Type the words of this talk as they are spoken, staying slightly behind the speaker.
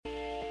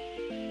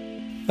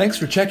Thanks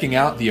for checking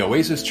out the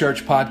Oasis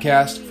Church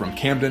podcast from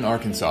Camden,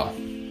 Arkansas.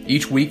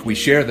 Each week we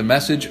share the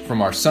message from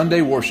our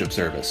Sunday worship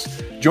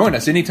service. Join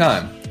us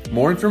anytime.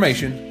 More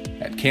information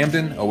at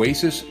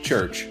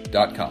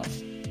CamdenOasisChurch.com.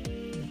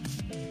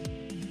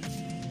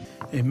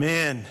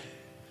 Amen.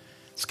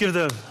 Let's give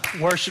the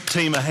worship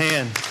team a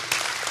hand.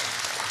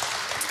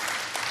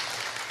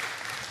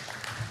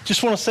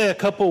 Just want to say a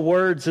couple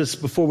words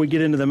before we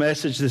get into the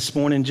message this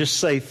morning. Just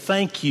say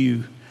thank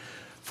you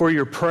for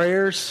your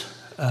prayers.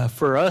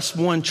 For us,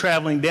 one,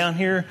 traveling down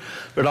here,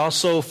 but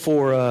also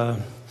for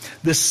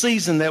this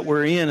season that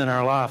we're in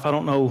our life. I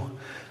don't know,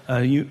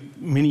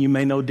 many of you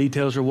may know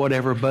details or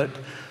whatever, but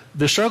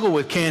the struggle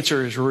with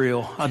cancer is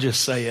real. I'll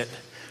just say it.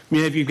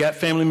 Many of you got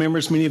family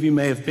members. Many of you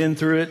may have been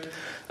through it.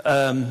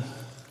 But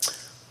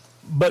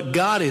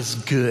God is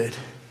good.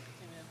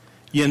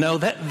 You know,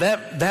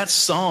 that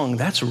song,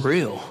 that's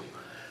real.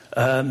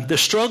 The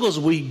struggles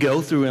we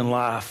go through in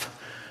life,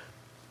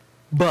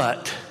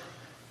 but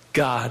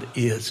God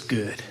is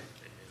good.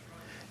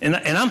 And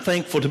I'm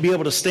thankful to be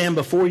able to stand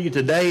before you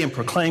today and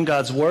proclaim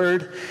God's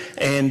word.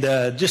 And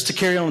just to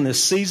carry on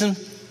this season,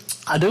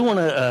 I do want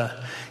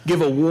to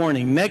give a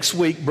warning. Next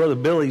week, Brother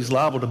Billy's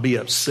liable to be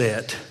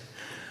upset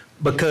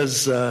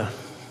because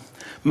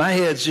my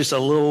head's just a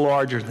little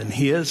larger than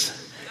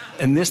his.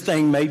 And this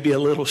thing may be a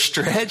little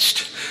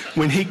stretched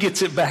when he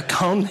gets it back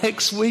home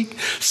next week.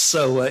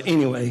 So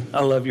anyway,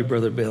 I love you,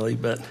 Brother Billy,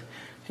 but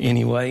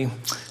anyway,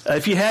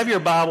 if you have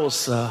your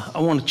Bibles, I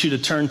want you to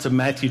turn to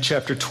Matthew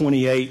chapter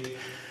 28.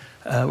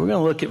 We're going to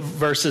look at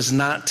verses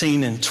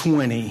 19 and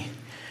 20.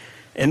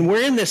 And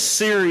we're in this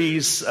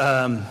series,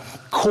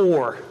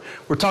 Core.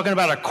 We're talking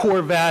about our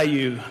core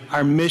value,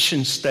 our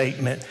mission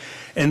statement.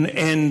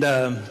 And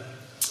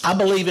I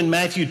believe in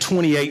Matthew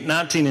 28,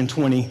 19 and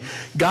 20,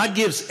 God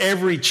gives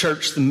every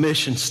church the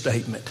mission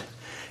statement.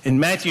 In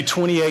Matthew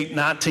 28,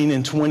 19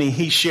 and 20,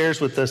 he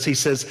shares with us, he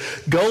says,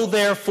 "Go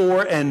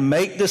therefore and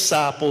make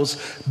disciples,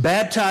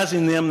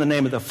 baptizing them in the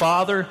name of the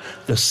Father,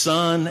 the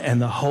Son,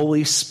 and the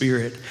Holy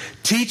Spirit,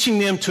 teaching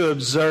them to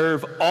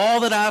observe all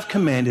that I've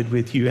commanded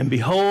with you. And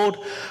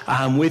behold,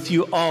 I am with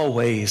you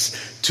always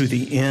to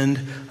the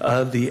end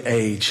of the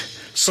age."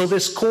 So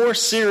this core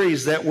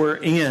series that we're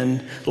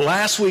in,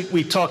 last week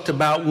we talked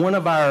about one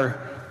of our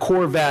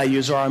core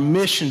values, or our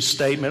mission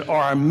statement, or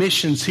our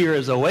missions here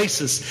as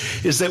Oasis,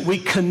 is that we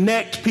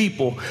connect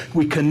people.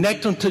 We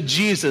connect them to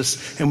Jesus,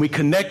 and we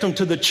connect them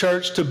to the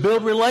church to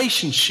build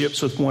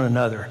relationships with one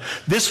another.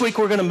 This week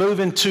we're going to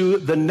move into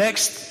the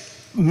next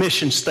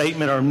mission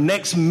statement, or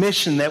next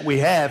mission that we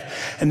have,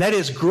 and that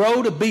is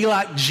grow to be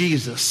like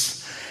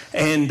Jesus.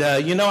 And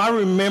I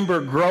remember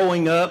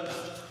growing up,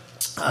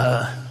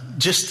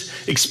 just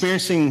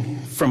experiencing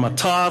from a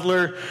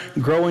toddler,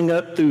 growing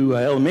up through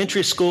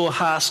elementary school,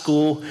 high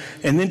school,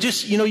 and then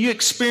just, you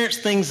experience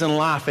things in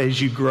life as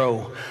you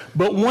grow.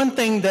 But one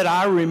thing that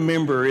I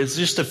remember is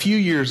just a few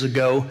years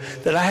ago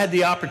that I had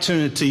the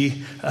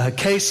opportunity,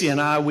 Casey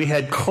and I, we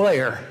had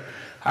Claire,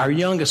 our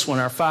youngest one,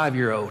 our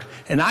 5-year-old,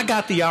 and I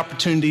got the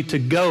opportunity to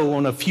go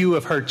on a few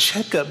of her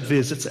checkup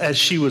visits as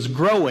she was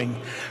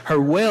growing, her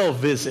well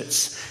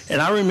visits.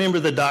 And I remember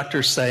the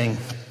doctor saying,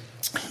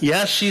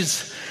 "Yeah,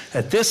 she's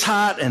at this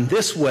height and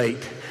this weight,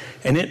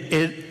 and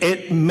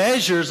it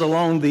measures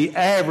along the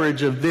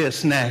average of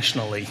this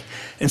nationally."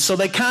 And so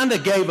they kind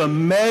of gave a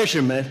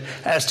measurement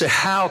as to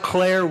how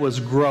Claire was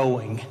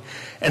growing.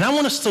 And I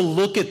want us to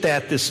look at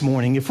that this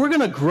morning. If we're going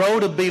to grow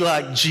to be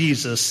like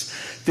Jesus,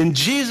 then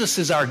Jesus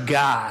is our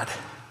guide.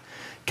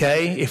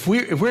 Okay? If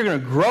we're going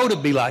to grow to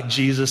be like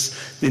Jesus,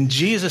 then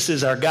Jesus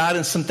is our guide.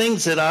 And some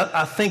things that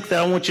I think that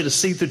I want you to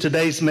see through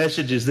today's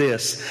message is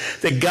this: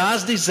 that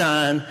God's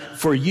design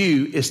for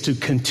you is to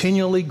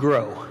continually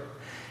grow.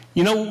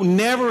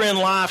 Never in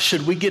life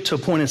should we get to a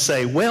point and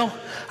say, "Well,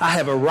 I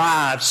have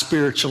arrived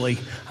spiritually.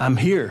 I'm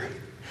here."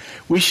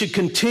 We should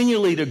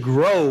continually to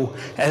grow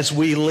as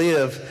we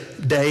live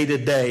day to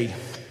day.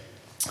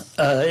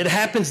 It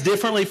happens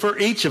differently for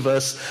each of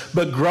us,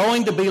 but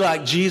growing to be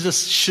like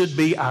Jesus should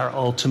be our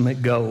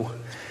ultimate goal.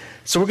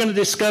 So we're going to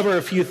discover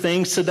a few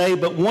things today,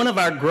 but one of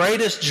our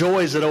greatest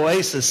joys at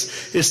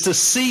Oasis is to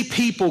see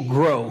people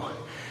grow.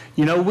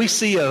 We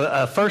see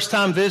a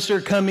first-time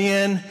visitor come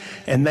in,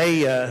 and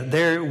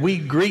we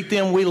greet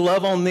them, we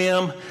love on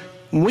them.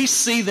 When we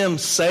see them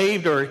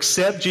saved or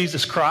accept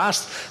Jesus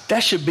Christ,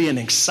 that should be an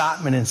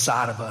excitement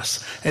inside of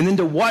us. And then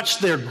to watch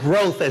their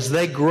growth as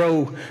they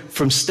grow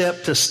from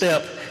step to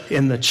step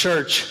in the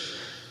church,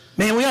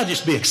 man, we ought to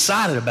just be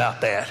excited about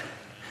that.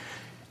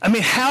 I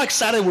mean, how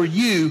excited were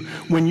you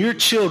when your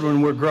children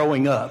were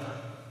growing up?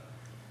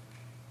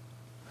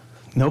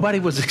 Nobody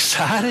was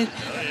excited?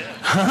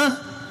 Huh?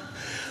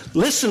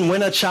 Listen,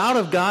 when a child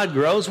of God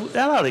grows,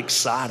 that ought to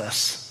excite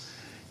us.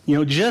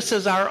 Just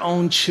as our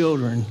own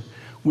children,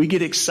 we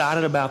get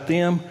excited about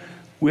them,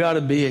 we ought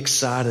to be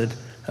excited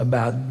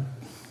about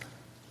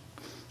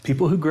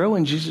people who grow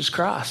in Jesus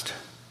Christ.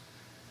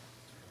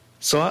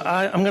 So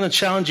I'm going to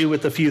challenge you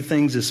with a few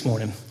things this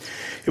morning.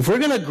 If we're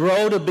going to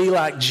grow to be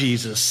like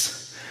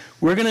Jesus,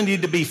 we're going to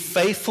need to be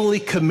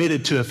faithfully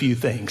committed to a few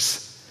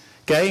things.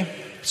 Okay?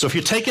 So if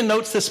you're taking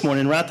notes this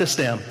morning, write this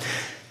down.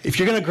 If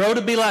you're going to grow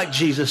to be like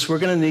Jesus, we're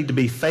going to need to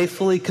be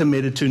faithfully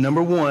committed to,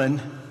 number one,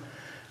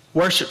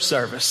 worship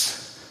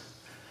service.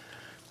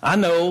 I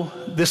know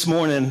this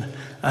morning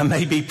I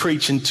may be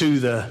preaching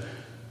to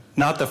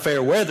not the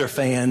fair weather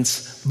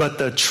fans, but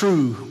the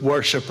true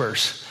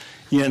worshipers,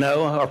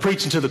 or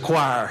preaching to the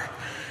choir.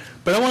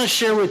 But I want to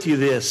share with you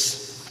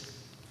this.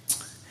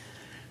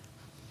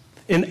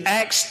 In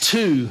Acts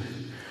 2,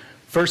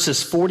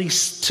 verses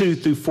 42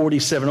 through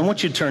 47, I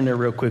want you to turn there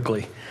real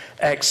quickly.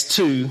 Acts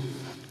 2,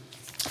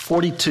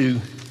 42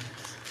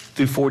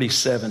 through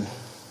 47.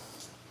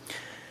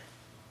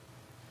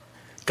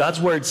 God's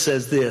word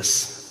says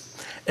this,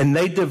 and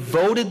they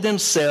devoted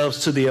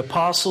themselves to the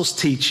apostles'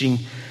 teaching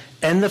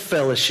and the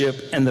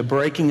fellowship and the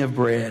breaking of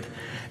bread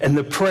and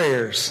the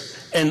prayers,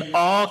 and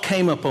all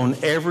came upon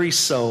every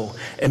soul,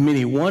 and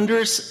many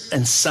wonders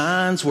and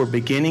signs were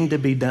beginning to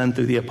be done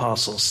through the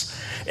apostles.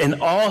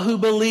 And all who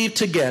believed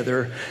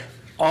together,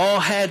 all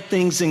had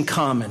things in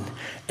common,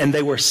 and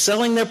they were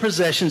selling their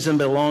possessions and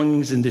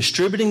belongings and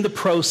distributing the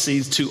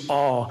proceeds to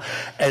all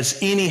as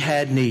any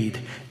had need.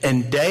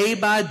 And day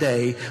by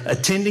day,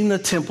 attending the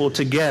temple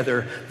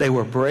together, they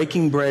were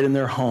breaking bread in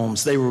their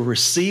homes. They would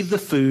receive the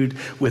food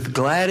with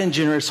glad and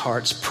generous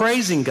hearts,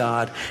 praising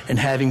God and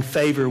having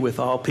favor with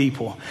all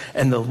people.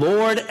 And the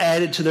Lord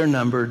added to their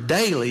number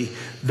daily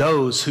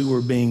those who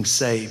were being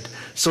saved.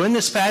 So in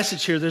this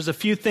passage here, there's a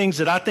few things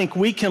that I think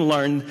we can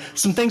learn,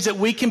 some things that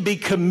we can be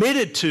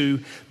committed to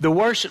the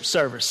worship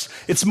service.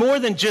 It's more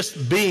than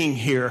just being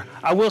here.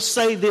 I will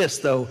say this,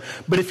 though.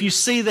 But if you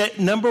see that,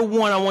 number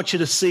one, I want you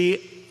to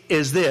see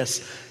is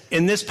this.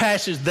 In this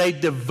passage, they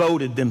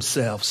devoted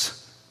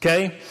themselves.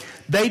 Okay?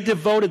 They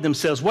devoted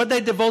themselves. What did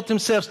they devote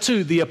themselves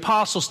to? The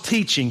apostles'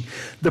 teaching,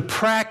 the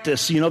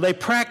practice. They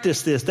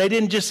practiced this. They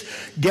didn't just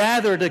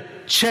gather to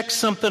check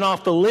something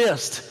off the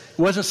list. It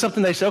wasn't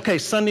something they said, okay,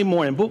 Sunday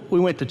morning, boop, we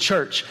went to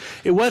church.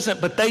 It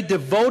wasn't, but they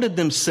devoted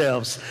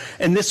themselves.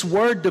 And this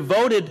word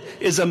devoted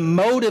is a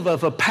motive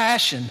of a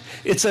passion.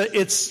 It's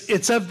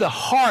of the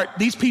heart.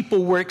 These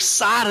people were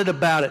excited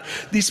about it.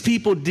 These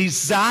people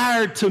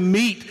desired to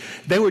meet.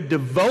 They were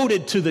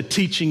devoted to the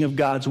teaching of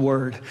God's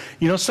word.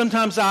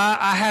 Sometimes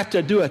I have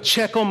to do a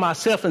check on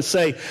myself and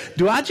say,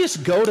 do I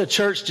just go to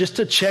church just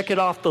to check it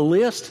off the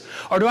list?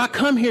 Or do I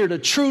come here to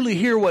truly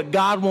hear what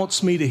God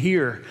wants me to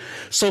hear?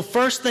 So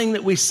first thing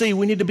that we see,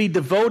 we need to be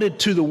devoted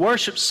to the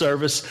worship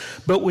service,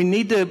 but we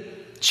need to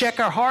check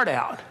our heart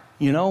out.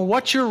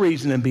 What's your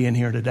reason in being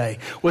here today?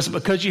 Was it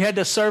because you had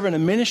to serve in a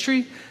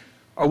ministry?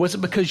 Or was it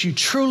because you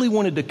truly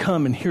wanted to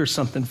come and hear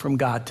something from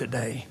God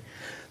today?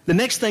 The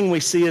next thing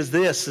we see is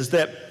this, is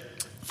that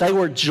they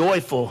were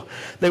joyful.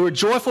 They were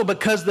joyful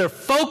because their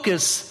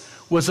focus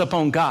was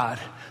upon God.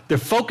 Their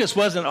focus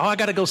wasn't, I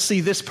got to go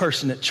see this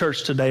person at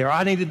church today, or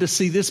I needed to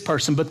see this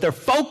person. But their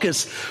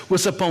focus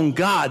was upon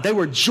God. They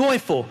were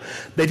joyful.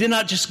 They did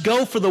not just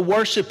go for the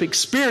worship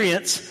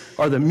experience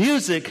or the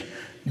music.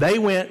 They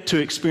went to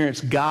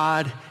experience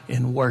God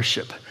in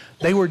worship.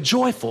 They were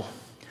joyful.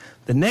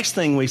 The next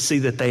thing we see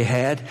that they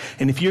had,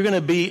 and if you're going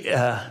to be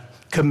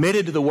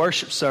committed to the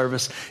worship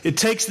service, it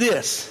takes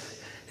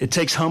this. It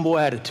takes humble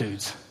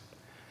attitudes.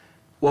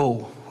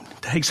 Whoa,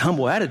 it takes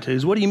humble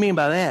attitudes. What do you mean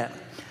by that?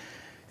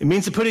 It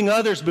means putting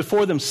others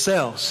before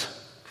themselves.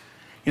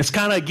 It's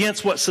kind of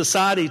against what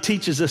society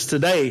teaches us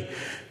today.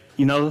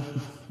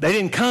 They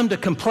didn't come to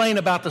complain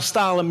about the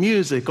style of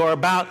music or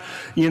about,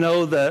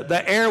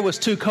 the air was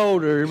too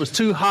cold or it was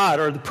too hot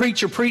or the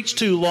preacher preached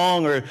too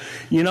long or,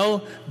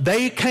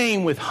 they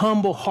came with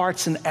humble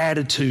hearts and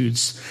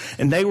attitudes,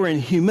 and they were in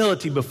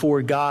humility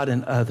before God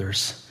and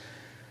others.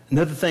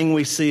 Another thing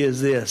we see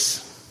is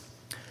this.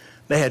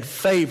 They had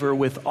favor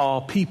with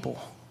all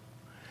people.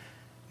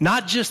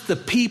 Not just the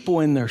people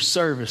in their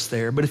service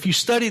there, but if you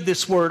study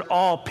this word,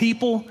 all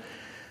people,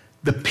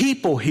 the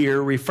people here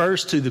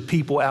refers to the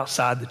people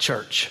outside the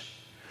church.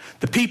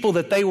 The people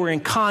that they were in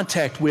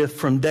contact with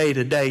from day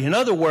to day. In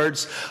other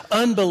words,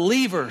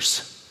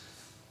 unbelievers.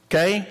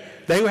 Okay?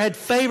 They had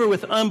favor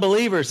with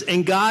unbelievers,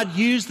 and God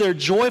used their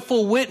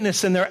joyful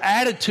witness and their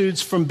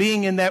attitudes from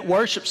being in that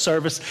worship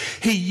service.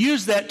 He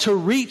used that to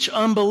reach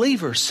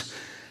unbelievers.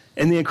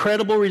 And the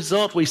incredible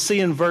result we see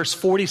in verse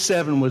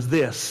 47 was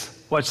this.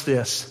 Watch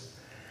this.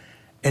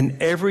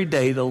 And every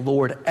day the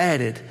Lord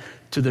added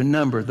to their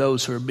number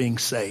those who are being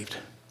saved.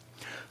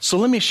 So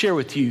let me share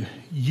with you,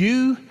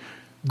 you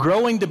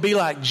growing to be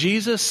like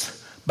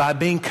Jesus by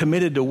being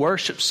committed to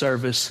worship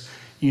service,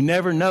 you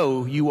never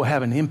know you will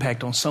have an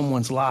impact on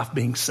someone's life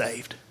being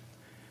saved.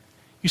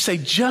 You say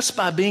just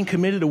by being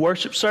committed to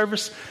worship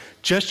service,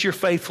 just your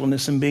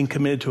faithfulness in being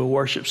committed to a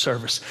worship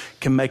service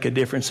can make a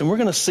difference. And we're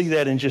going to see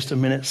that in just a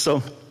minute.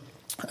 So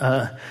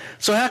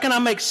how can I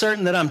make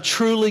certain that I'm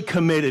truly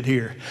committed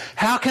here?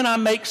 How can I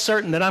make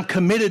certain that I'm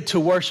committed to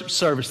worship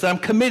service, that I'm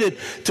committed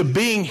to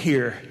being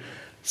here?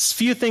 A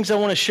few things I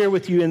want to share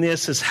with you in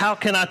this is how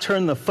can I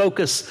turn the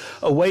focus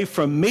away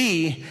from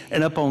me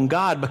and up on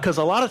God? Because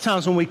a lot of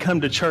times when we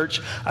come to church,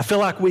 I feel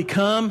like we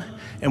come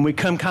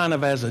kind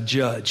of as a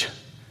judge,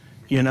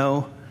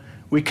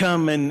 We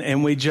come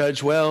and we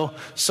judge, well,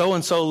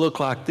 so-and-so looked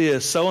like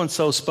this,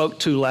 so-and-so spoke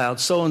too loud,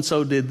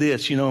 so-and-so did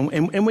this,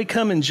 and we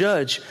come and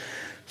judge.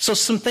 So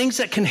some things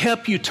that can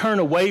help you turn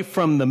away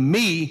from the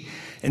me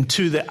and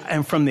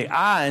from the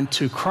I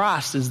into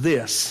Christ is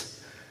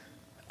this.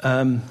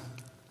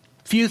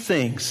 Few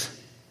things.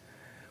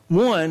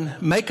 One,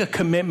 make a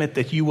commitment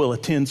that you will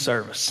attend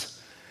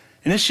service.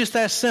 And it's just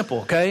that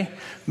simple, okay?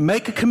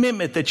 Make a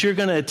commitment that you're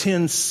going to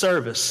attend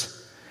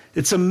service.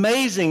 It's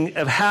amazing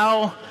of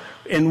how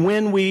and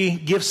when we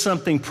give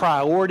something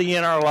priority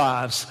in our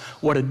lives,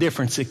 what a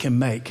difference it can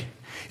make.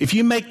 If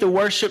you make the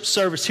worship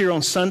service here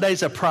on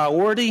Sundays a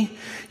priority,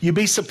 you'd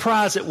be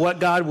surprised at what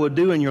God will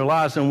do in your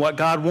lives and what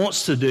God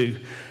wants to do.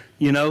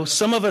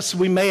 Some of us,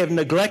 we may have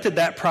neglected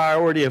that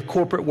priority of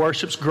corporate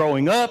worships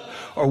growing up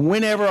or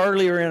whenever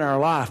earlier in our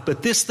life.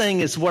 But this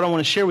thing is what I want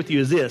to share with you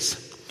is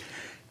this.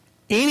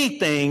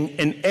 Anything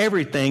and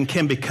everything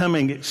can become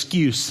an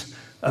excuse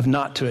of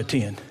not to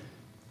attend.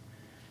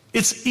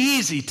 It's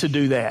easy to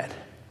do that.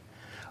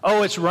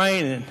 Oh, it's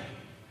raining.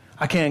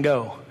 I can't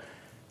go,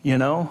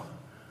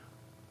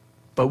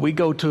 But we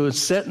go to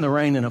sit in the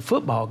rain in a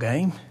football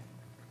game,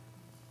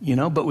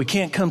 but we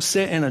can't come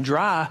sit in a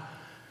dry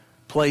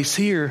place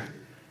here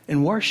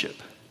and worship.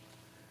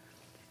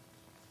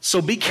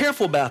 So be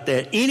careful about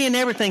that. Any and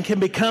everything can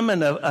become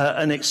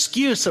an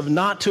excuse of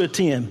not to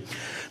attend.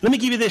 Let me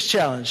give you this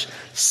challenge.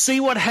 See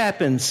what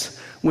happens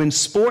when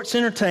sports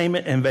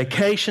entertainment and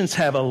vacations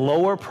have a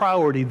lower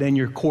priority than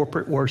your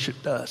corporate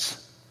worship does.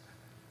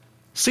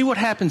 See what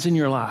happens in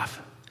your life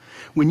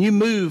when you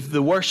move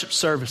the worship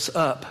service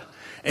up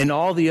and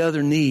all the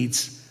other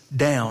needs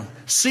down.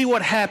 See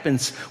what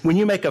happens when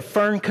you make a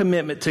firm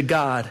commitment to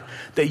God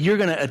that you're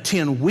going to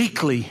attend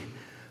weekly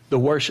the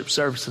worship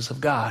services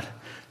of God.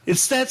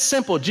 It's that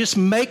simple. Just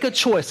make a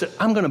choice that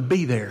I'm going to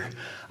be there.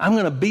 I'm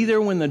going to be there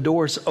when the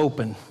doors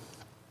open.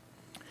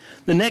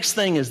 The next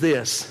thing is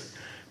this.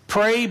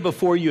 Pray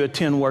before you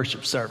attend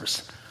worship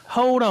service.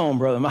 Hold on,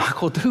 Brother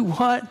Michael. Do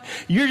what?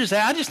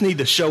 I just need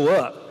to show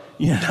up.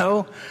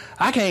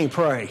 I can't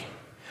pray.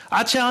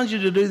 I challenge you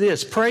to do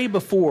this. Pray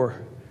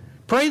before.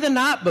 Pray the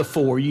night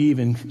before you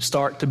even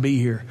start to be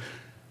here.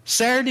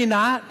 Saturday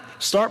night,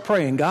 start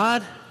praying.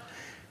 God,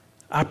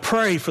 I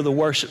pray for the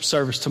worship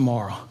service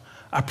tomorrow.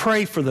 I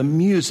pray for the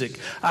music.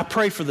 I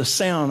pray for the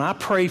sound. I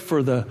pray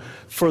for the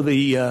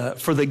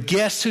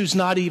guest who's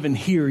not even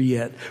here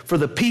yet. For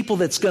the people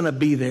that's going to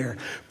be there.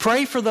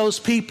 Pray for those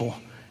people.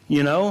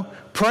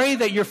 Pray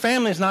that your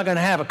family is not going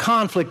to have a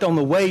conflict on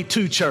the way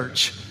to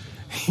church.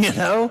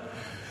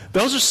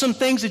 Those are some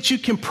things that you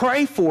can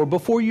pray for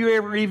before you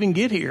ever even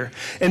get here.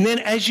 And then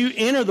as you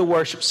enter the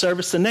worship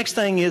service, the next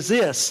thing is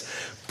this.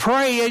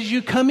 Pray as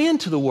you come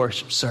into the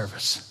worship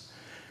service.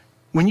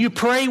 When you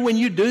pray, when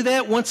you do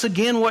that, once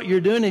again, what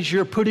you're doing is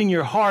you're putting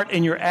your heart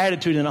and your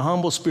attitude in a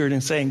humble spirit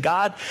and saying,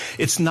 God,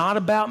 it's not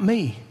about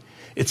me.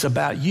 It's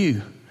about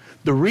you.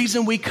 The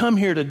reason we come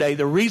here today,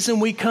 the reason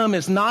we come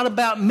is not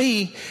about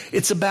me.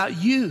 It's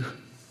about you.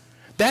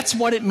 That's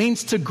what it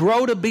means to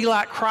grow to be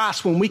like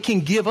Christ, when we can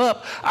give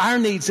up our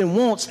needs and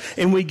wants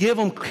and we give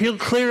them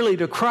clearly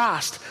to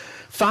Christ.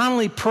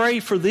 Finally, pray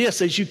for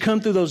this as you come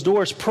through those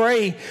doors.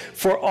 Pray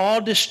for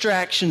all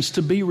distractions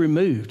to be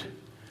removed.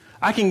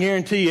 I can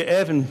guarantee you,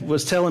 Evan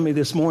was telling me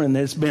this morning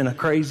that it's been a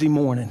crazy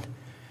morning,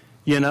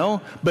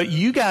 but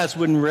you guys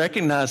wouldn't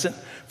recognize it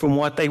from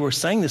what they were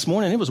saying this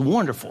morning. It was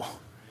wonderful,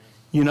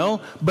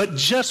 but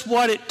just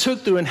what it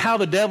took through and how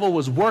the devil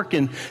was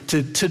working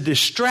to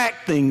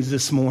distract things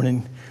this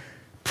morning.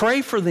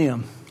 Pray for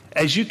them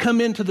as you come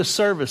into the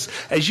service,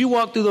 as you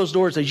walk through those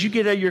doors, as you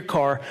get out of your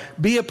car.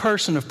 Be a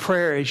person of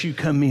prayer as you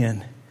come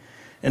in.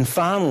 And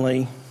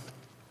finally,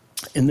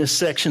 in this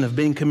section of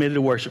being committed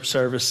to worship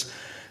service,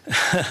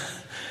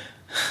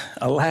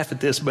 I laugh at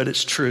this, but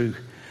it's true.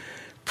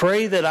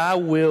 Pray that I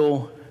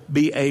will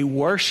be a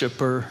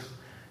worshiper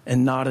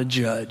and not a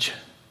judge.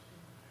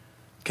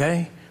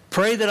 Okay?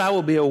 Pray that I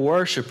will be a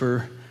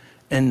worshiper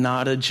and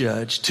not a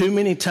judge. Too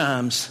many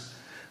times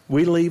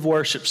we leave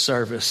worship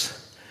service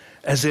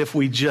as if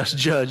we just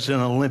judged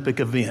an Olympic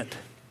event.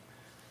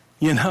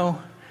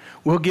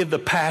 We'll give the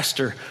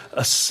pastor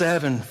a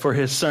 7 for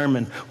his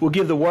sermon. We'll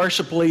give the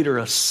worship leader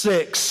a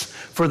 6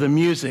 for the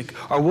music.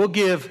 Or we'll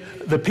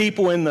give the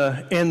people in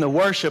the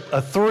worship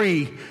a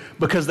 3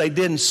 because they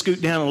didn't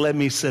scoot down and let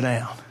me sit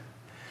down.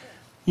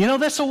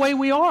 That's the way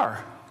we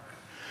are.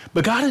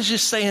 But God is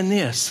just saying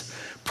this.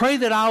 Pray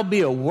that I'll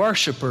be a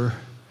worshiper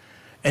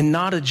and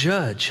not a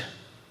judge.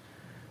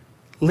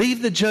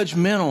 Leave the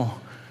judgmental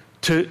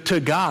to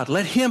God.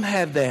 Let Him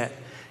have that,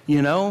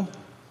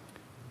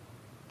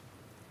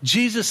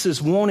 Jesus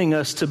is wanting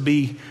us to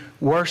be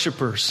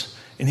worshipers,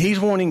 and He's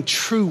wanting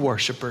true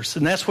worshipers,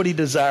 and that's what He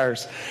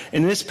desires.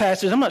 In this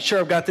passage, I'm not sure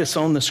I've got this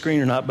on the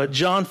screen or not, but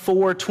John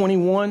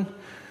 4:21.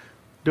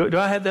 Do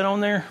I have that on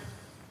there?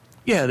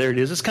 Yeah, there it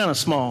is. It's kind of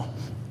small.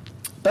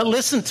 But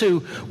listen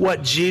to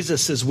what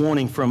Jesus is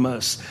wanting from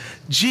us.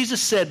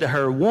 Jesus said to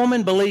her,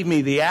 "Woman, believe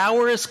me, the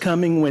hour is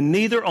coming when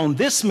neither on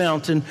this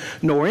mountain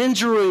nor in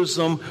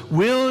Jerusalem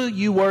will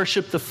you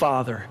worship the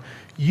Father.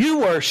 You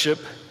worship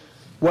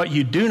what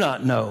you do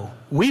not know.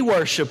 We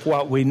worship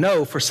what we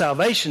know, for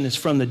salvation is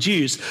from the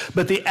Jews.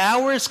 But the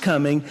hour is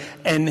coming,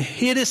 and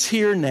it is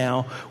here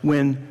now,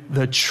 when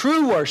the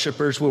true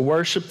worshipers will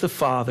worship the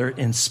Father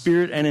in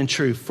spirit and in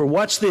truth. For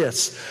watch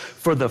this.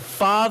 For the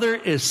Father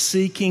is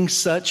seeking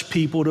such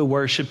people to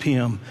worship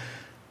Him.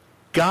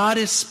 God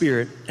is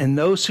spirit, and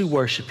those who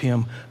worship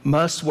Him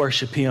must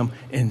worship Him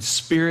in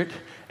spirit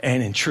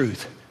and in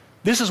truth.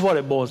 This is what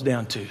it boils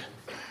down to.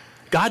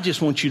 God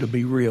just wants you to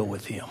be real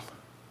with Him.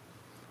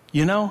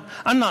 You know,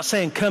 I'm not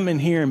saying come in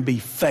here and be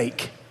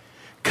fake.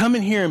 Come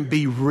in here and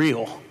be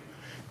real.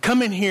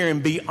 Come in here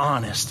and be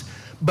honest.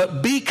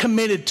 But be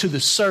committed to the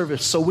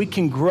service so we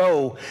can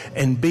grow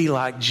and be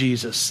like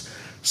Jesus.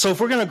 So if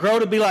we're going to grow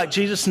to be like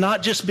Jesus,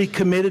 not just be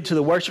committed to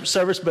the worship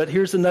service, but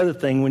here's another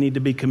thing we need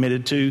to be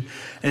committed to,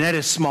 and that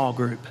is small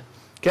group.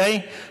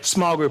 Okay?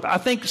 Small group. I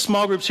think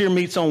small groups here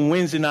meets on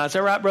Wednesday night. Is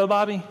that right, Brother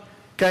Bobby?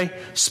 Okay?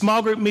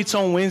 Small group meets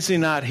on Wednesday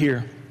night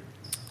here.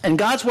 And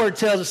God's word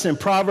tells us in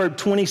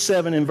Proverbs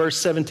 27 and verse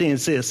 17, it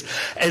says,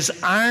 as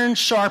iron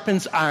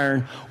sharpens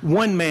iron,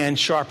 one man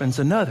sharpens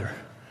another.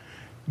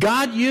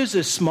 God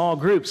uses small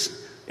groups,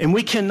 and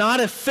we cannot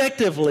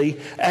effectively,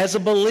 as a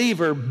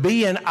believer,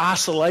 be in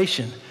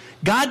isolation.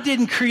 God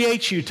didn't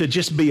create you to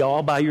just be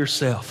all by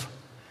yourself.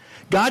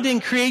 God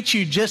didn't create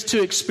you just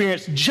to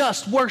experience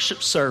just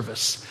worship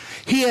service.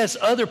 He has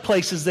other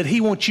places that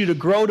He wants you to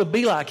grow to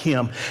be like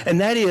Him,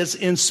 and that is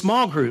in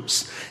small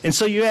groups. And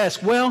so you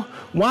ask, well,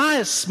 why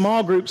is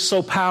small groups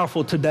so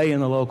powerful today in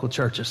the local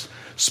churches?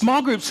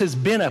 Small groups has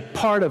been a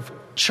part of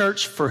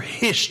church for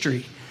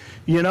history.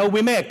 You know,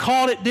 we may have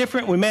called it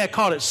different. We may have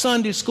called it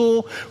Sunday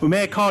school. We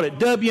may have called it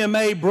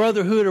WMA,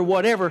 brotherhood, or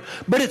whatever,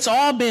 but it's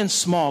all been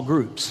small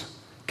groups.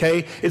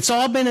 Okay, it's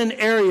all been an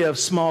area of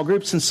small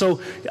groups. And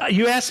so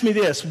you ask me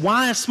this,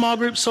 why is small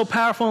groups so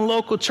powerful in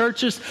local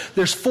churches?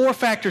 There's 4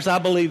 factors I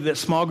believe that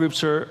small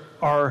groups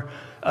are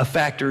a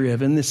factor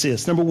of, and this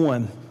is, number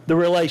 1, the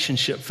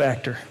relationship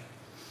factor.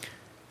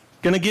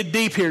 Going to get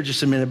deep here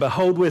just a minute, but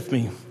hold with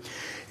me.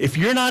 If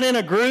you're not in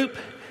a group,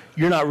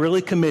 you're not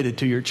really committed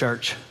to your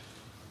church.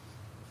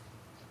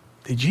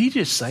 Did you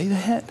just say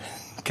that?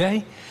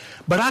 Okay,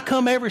 but I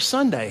come every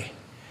Sunday.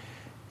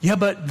 Yeah,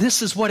 but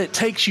this is what it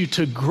takes you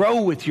to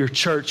grow with your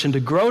church and to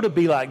grow to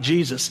be like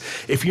Jesus.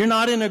 If you're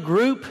not in a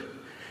group,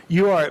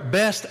 you are at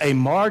best a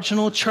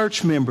marginal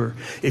church member.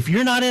 If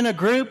you're not in a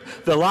group,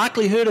 the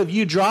likelihood of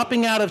you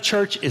dropping out of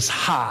church is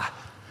high.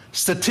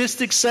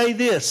 Statistics say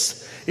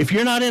this. If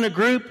you're not in a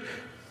group,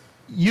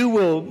 you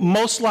will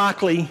most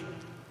likely,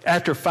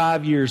 after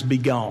 5 years, be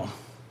gone.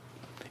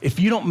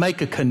 If you don't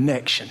make a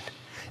connection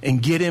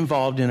and get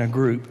involved in a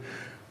group,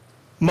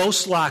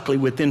 most likely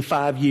within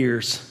 5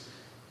 years,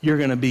 you're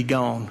going to be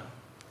gone.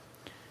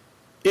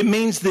 It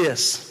means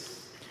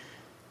this.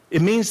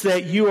 It means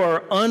that you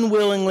are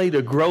unwillingly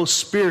to grow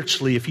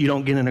spiritually if you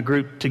don't get in a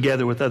group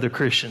together with other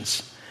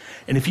Christians.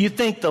 And if you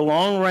think the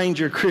Lone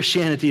Ranger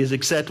Christianity is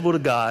acceptable to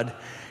God,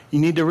 you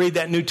need to read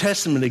that New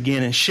Testament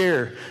again and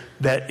share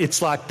that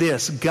it's like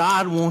this.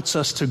 God wants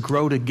us to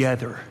grow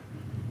together.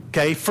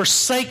 Okay?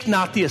 Forsake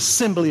not the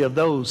assembly of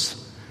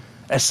those,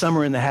 as some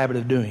are in the habit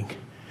of doing.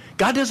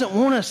 God doesn't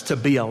want us to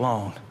be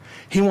alone.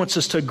 He wants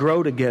us to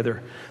grow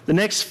together. The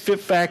next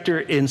factor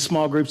in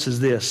small groups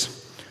is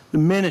this, the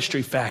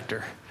ministry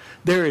factor.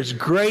 There is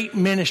great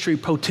ministry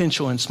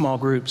potential in small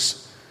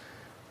groups.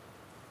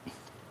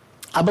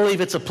 I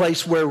believe it's a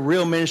place where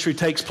real ministry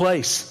takes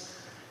place.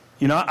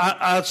 You know,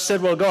 I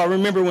said a while ago, I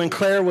remember when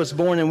Claire was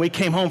born and we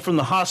came home from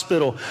the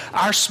hospital,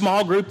 our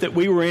small group that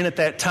we were in at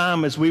that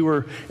time as we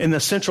were in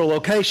the central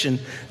location,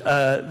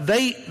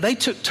 they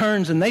took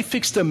turns and they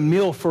fixed a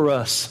meal for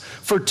us.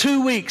 For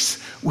 2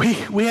 weeks, we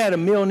had a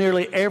meal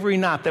nearly every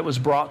night that was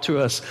brought to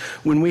us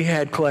when we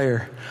had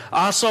Claire.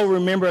 I also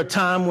remember a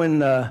time when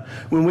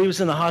we was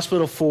in the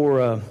hospital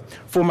for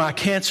my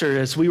cancer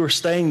as we were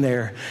staying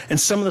there, and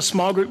some of the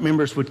small group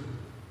members would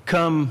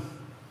come.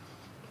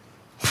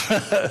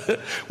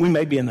 We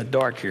may be in the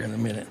dark here in a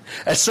minute.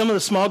 As some of the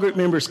small group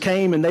members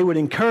came and they would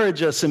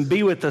encourage us and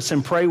be with us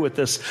and pray with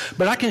us.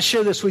 But I can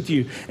share this with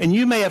you, and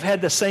you may have had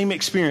the same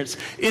experience.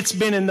 It's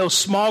been in those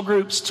small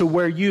groups to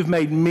where you've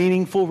made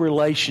meaningful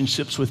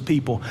relationships with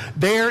people.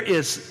 There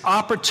is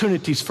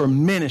opportunities for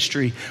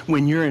ministry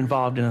when you're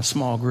involved in a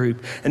small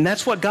group. And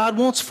that's what God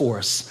wants for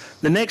us.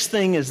 The next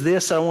thing is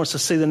this. I want us to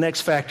see the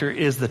next factor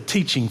is the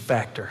teaching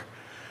factor.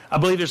 I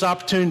believe there's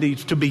opportunity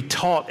to be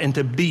taught and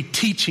to be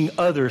teaching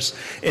others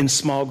in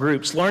small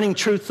groups. Learning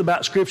truth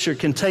about Scripture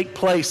can take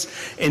place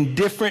in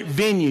different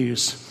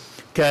venues,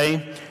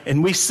 okay?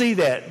 And we see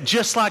that.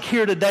 Just like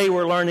here today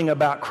we're learning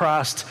about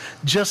Christ,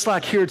 just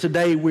like here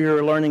today we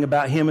are learning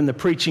about Him and the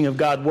preaching of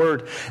God's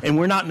Word. And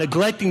we're not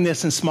neglecting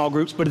this in small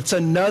groups, but it's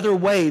another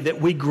way that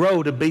we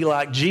grow to be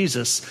like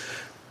Jesus,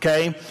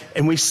 okay?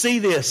 And we see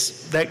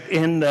this that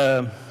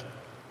in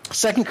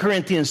 2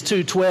 Corinthians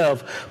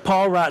 2:12,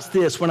 Paul writes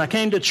this, when I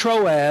came to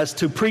Troas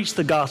to preach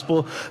the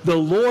gospel, the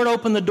Lord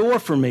opened the door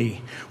for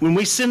me. When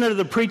we sit under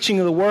the preaching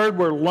of the word,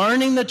 we're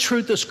learning the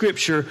truth of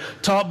Scripture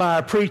taught by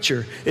a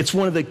preacher. It's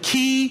one of the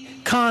key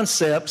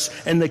concepts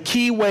and the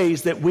key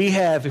ways that we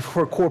have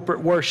for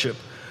corporate worship.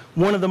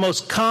 One of the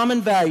most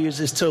common values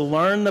is to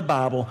learn the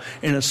Bible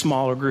in a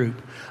smaller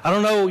group. I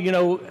don't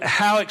know,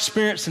 how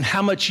experienced and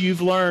how much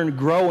you've learned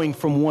growing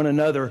from one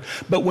another.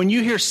 But when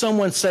you hear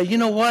someone say, you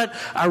know what,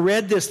 I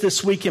read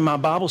this week in my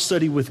Bible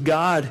study with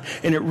God,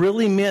 and it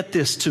really meant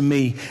this to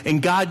me,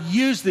 and God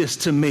used this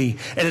to me.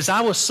 And as I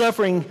was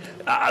suffering,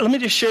 let me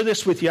just share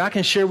this with you. I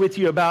can share with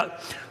you about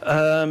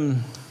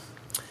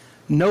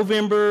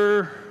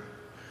November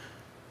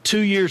 2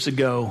 years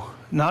ago,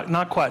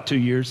 not quite 2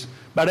 years,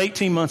 about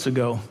 18 months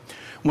ago,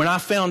 when I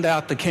found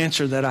out the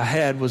cancer that I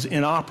had was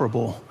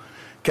inoperable,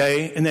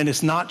 okay, and then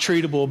it's not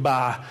treatable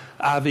by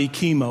IV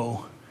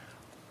chemo,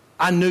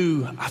 I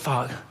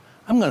thought,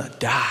 I'm going to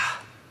die.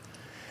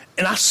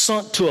 And I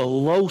sunk to a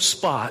low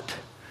spot.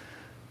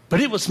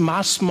 But it was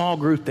my small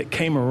group that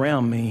came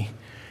around me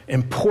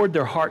and poured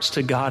their hearts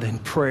to God in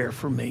prayer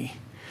for me.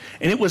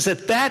 And it was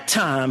at that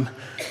time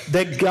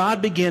that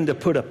God began to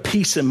put a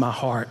peace in my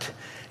heart.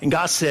 And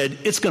God said,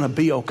 it's going to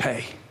be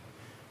okay.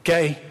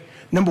 Okay?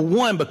 Number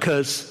one,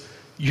 because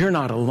you're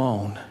not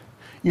alone.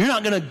 You're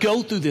not going to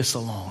go through this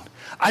alone.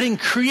 I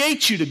didn't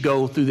create you to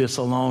go through this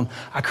alone.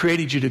 I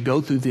created you to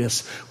go through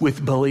this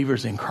with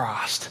believers in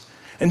Christ.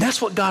 And that's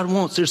what God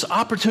wants. There's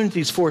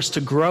opportunities for us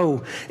to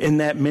grow in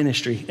that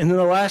ministry. And then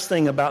the last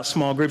thing about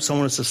small groups I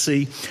want us to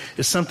see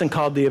is something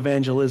called the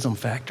evangelism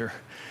factor.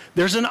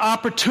 There's an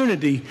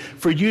opportunity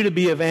for you to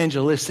be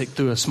evangelistic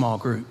through a small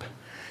group.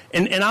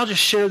 And I'll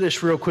just share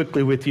this real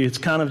quickly with you. It's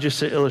kind of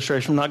just an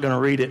illustration. I'm not going to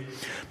read it.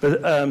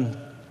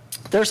 But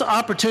there's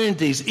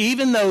opportunities,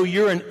 even though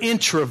you're an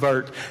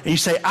introvert and you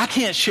say, I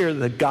can't share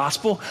the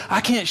gospel.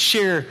 I can't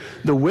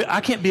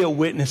be a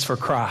witness for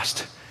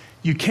Christ.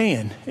 You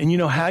can. And you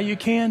know how you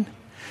can?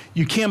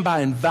 You can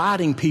by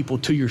inviting people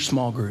to your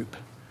small group.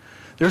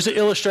 There's an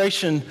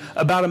illustration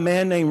about a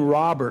man named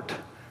Robert,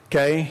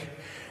 okay?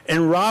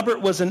 And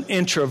Robert was an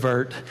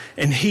introvert,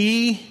 and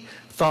he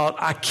thought,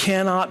 I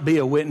cannot be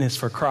a witness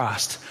for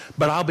Christ,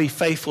 but I'll be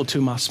faithful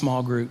to my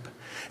small group.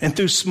 And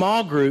through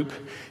small group,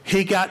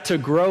 he got to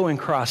grow in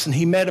Christ. And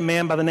he met a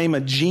man by the name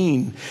of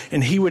Gene.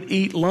 And he would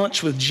eat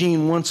lunch with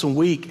Gene once a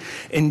week.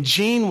 And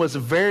Gene was a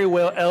very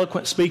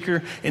eloquent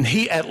speaker. And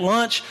at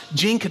lunch,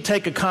 Gene could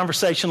take a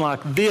conversation like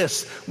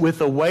this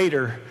with a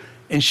waiter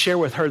and share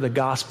with her the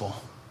gospel.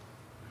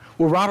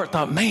 Well, Robert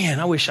thought,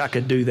 man, I wish I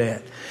could do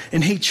that.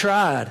 And he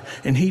tried,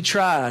 and he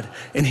tried,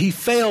 and he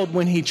failed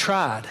when he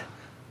tried.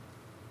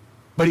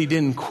 But he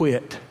didn't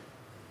quit.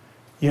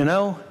 He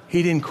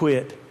didn't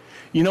quit.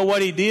 You know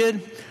what he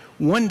did?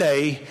 One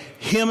day,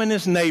 him and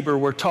his neighbor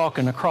were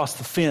talking across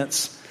the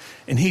fence.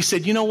 And he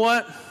said, you know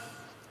what?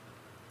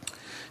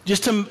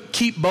 Just to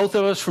keep both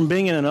of us from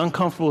being in an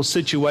uncomfortable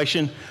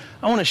situation,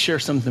 I want to share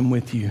something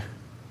with you.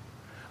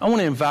 I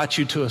want to invite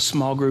you to a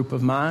small group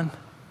of mine.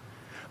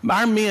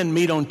 Our men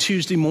meet on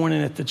Tuesday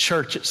morning at the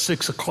church at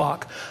 6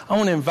 o'clock. I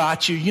want to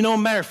invite you.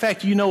 Matter of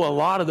fact, a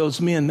lot of those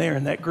men there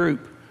in that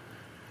group.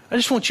 I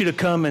just want you to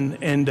come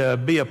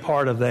and be a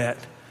part of that.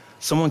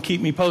 Someone keep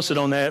me posted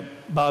on that,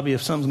 Bobby,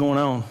 if something's going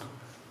on.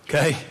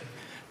 Okay?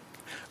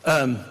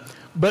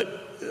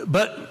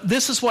 But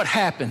this is what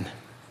happened.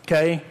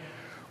 Okay?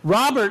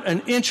 Robert,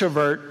 an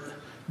introvert,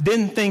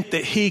 didn't think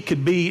that he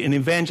could be an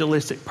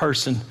evangelistic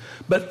person.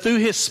 But through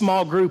his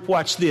small group,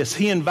 watch this,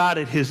 he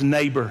invited his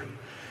neighbor.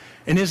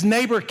 And his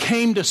neighbor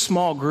came to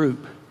small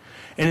group.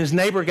 And his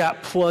neighbor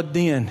got plugged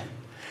in.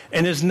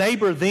 And his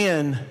neighbor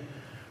then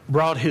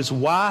brought his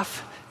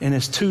wife and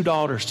his 2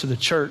 daughters to the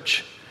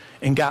church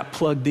and got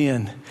plugged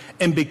in.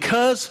 And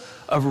because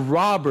of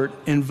Robert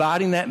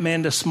inviting that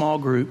man to small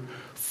group,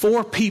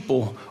 4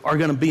 people are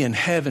going to be in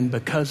heaven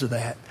because of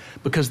that,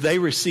 because they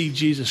received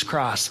Jesus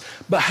Christ.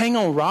 But hang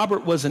on,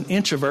 Robert was an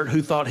introvert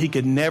who thought he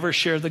could never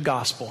share the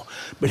gospel,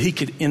 but he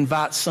could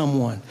invite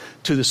someone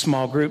to the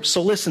small group.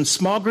 So listen,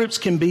 small groups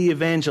can be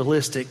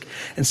evangelistic,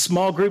 and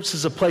small groups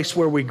is a place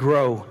where we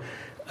grow.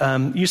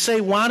 You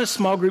say, why do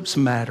small groups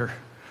matter?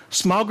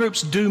 Small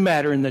groups do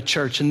matter in the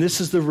church, and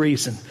this is the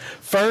reason.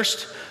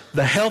 First,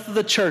 the health of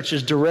the church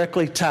is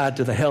directly tied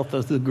to the health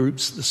of the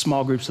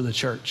small groups of the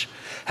church.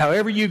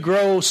 However you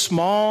grow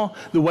small,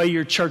 the way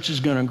your church is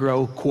going to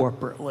grow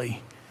corporately.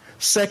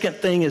 Second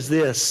thing is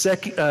this.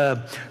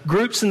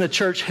 Groups in the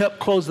church help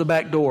close the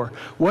back door.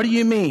 What do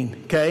you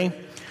mean? Okay.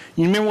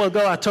 You remember a while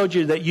ago I told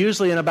you that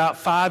usually in about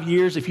 5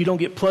 years, if you don't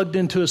get plugged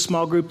into a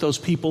small group, those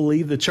people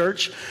leave the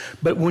church.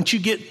 But once you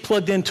get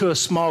plugged into a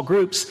small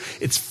groups,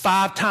 it's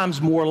 5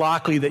 times more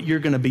likely that you're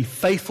going to be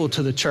faithful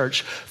to the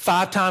church.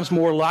 5 times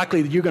more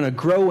likely that you're going to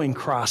grow in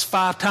Christ.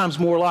 5 times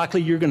more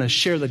likely you're going to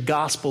share the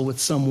gospel with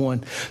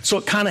someone. So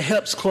it kind of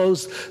helps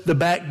close the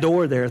back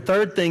door there.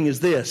 Third thing is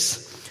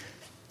this.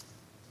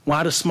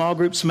 Why do small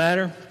groups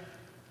matter?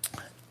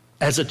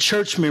 As a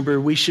church member,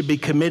 we should be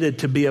committed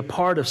to be a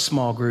part of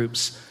small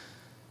groups.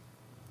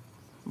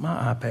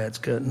 My iPad's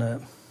cutting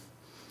up.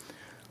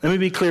 Let me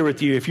be clear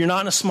with you. If you're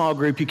not in a small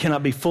group, you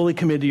cannot be fully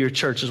committed to your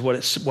church is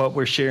what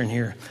we're sharing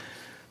here.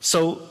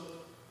 So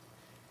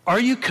are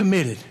you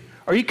committed?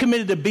 Are you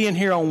committed to being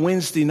here on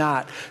Wednesday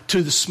night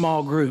to the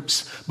small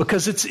groups?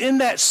 Because it's in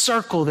that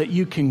circle that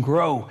you can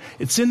grow.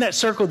 It's in that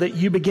circle that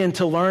you begin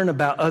to learn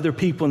about other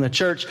people in the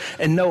church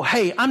and know,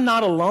 hey, I'm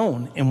not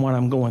alone in what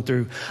I'm going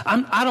through.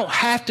 I don't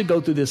have to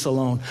go through this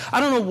alone. I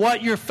don't know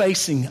what you're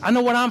facing. I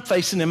know what I'm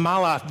facing in my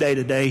life day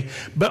to day,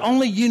 but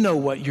only you know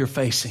what you're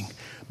facing.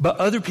 But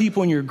other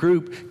people in your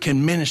group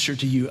can minister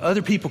to you.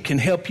 Other people can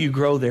help you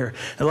grow there.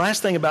 And the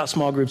last thing about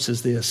small groups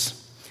is this.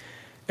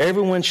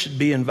 Everyone should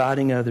be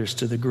inviting others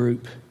to the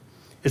group.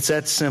 It's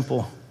that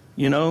simple,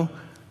 you know.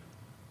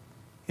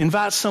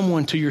 Invite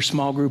someone to your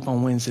small group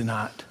on Wednesday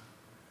night.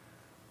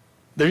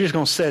 They're just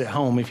going to sit at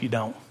home if you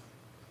don't,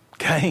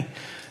 okay?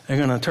 They're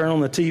going to turn on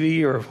the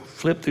TV or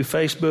flip through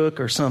Facebook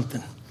or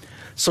something.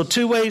 So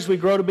 2 ways we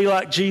grow to be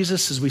like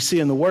Jesus, as we see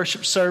in the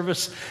worship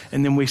service,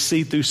 and then we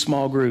see through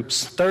small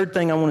groups. Third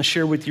thing I want to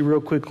share with you real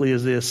quickly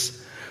is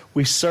this.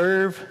 We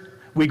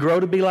grow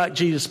to be like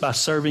Jesus by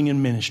serving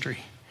in ministry.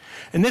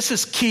 And this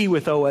is key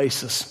with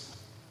Oasis.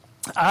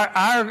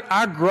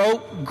 Our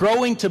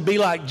growing to be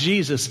like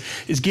Jesus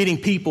is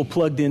getting people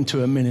plugged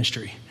into a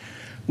ministry.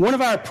 One of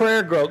our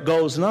prayer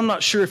goals, and I'm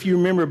not sure if you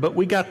remember, but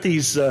we got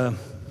these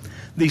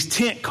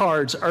tent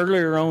cards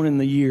earlier on in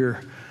the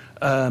year.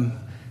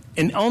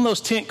 And on those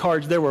tent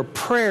cards, there were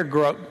prayer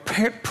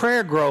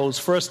goals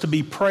for us to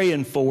be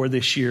praying for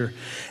this year.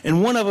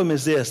 And one of them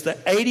is this,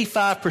 that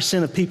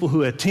 85% of people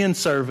who attend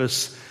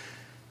service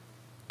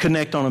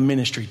connect on a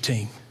ministry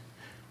team.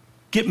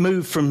 Get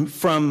moved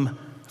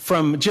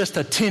from just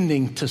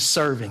attending to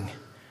serving.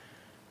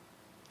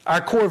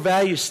 Our core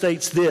value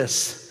states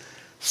this: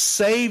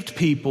 saved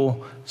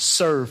people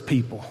serve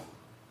people.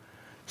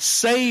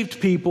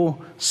 Saved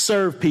people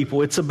serve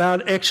people. It's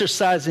about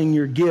exercising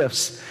your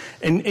gifts.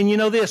 And you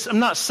know this, I'm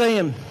not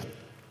saying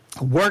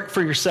work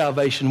for your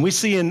salvation. We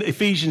see in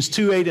Ephesians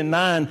 2:8 and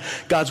 9,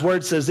 God's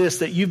word says this,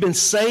 that you've been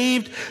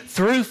saved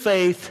through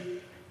faith.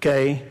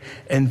 Okay,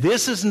 and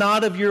this is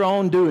not of your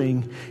own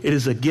doing. It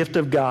is a gift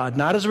of God,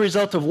 not as a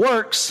result of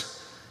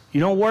works. You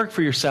don't work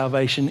for your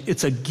salvation.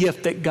 It's a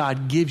gift that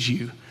God gives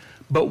you.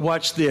 But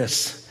watch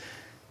this.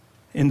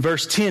 In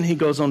verse 10, he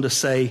goes on to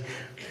say,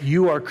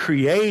 you are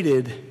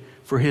created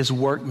for his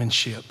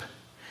workmanship.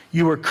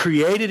 You were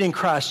created in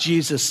Christ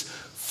Jesus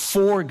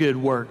for good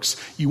works.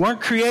 You weren't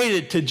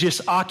created to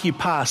just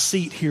occupy a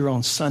seat here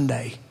on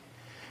Sunday.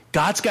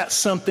 God's got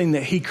something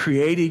that he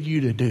created you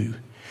to do.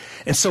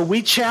 And so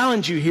we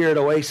challenge you here at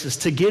Oasis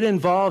to get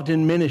involved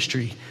in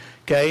ministry,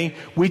 okay?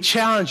 We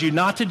challenge you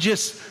not to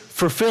just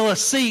fulfill a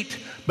seat,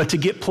 but to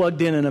get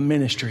plugged in a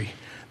ministry.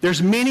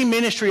 There's many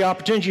ministry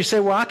opportunities. You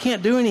say, well, I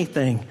can't do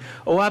anything.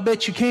 Oh, I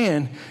bet you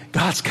can.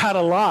 God's got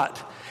a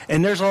lot.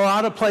 And there's a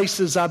lot of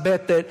places, I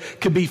bet,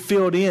 that could be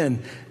filled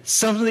in.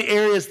 Some of the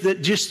areas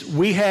that just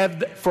we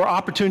have for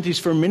opportunities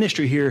for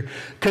ministry here.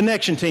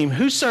 Connection team.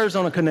 Who serves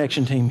on a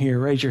connection team here?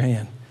 Raise your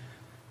hand.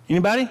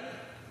 Anybody?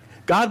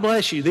 God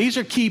bless you. These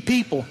are key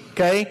people,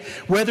 okay?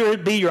 Whether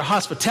it be your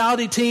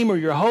hospitality team or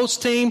your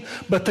host team,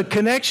 but the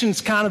connection's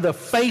kind of the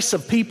face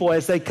of people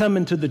as they come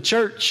into the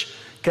church,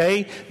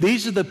 okay?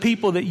 These are the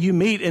people that you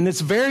meet, and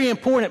it's very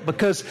important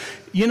because,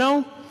 you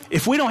know,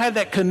 if we don't have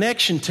that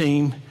connection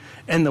team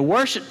and the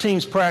worship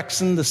team's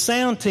practicing, the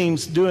sound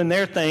team's doing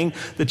their thing,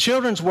 the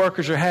children's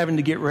workers are having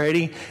to get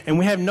ready, and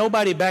we have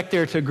nobody back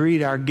there to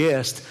greet our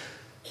guests,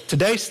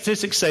 today's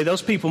statistics say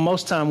those people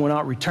most time will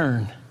not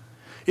return.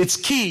 It's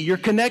key. Your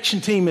connection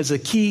team is a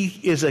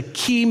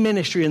key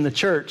ministry in the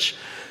church.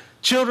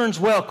 Children's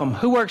welcome.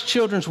 Who works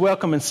children's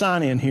welcome and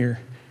sign in here?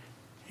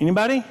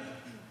 Anybody?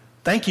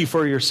 Thank you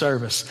for your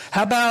service.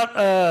 How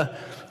about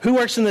who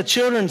works in the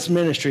children's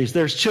ministries?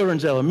 There's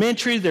children's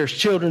elementary, there's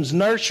children's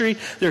nursery,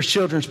 there's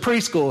children's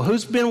preschool.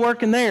 Who's been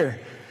working there?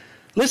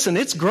 Listen,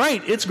 it's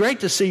great. It's great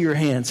to see your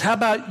hands. How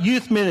about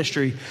youth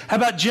ministry? How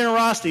about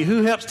generosity?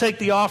 Who helps take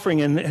the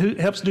offering and who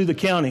helps do the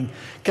counting?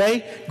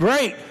 Okay,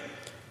 great.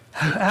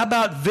 How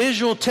about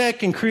visual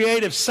tech and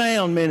creative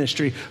sound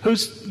ministry?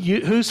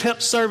 Who's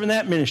helped serve in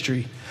that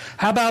ministry?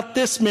 How about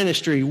this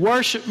ministry,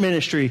 worship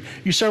ministry?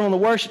 You serve on the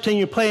worship team,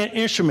 you play an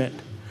instrument.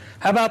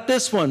 How about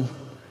this one?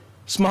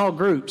 Small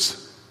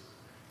groups.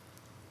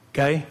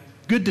 Okay?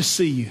 Good to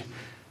see you.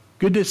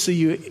 Good to see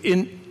you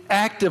in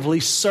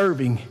actively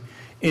serving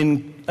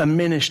in a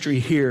ministry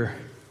here.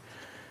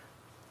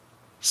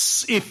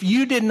 If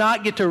you did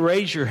not get to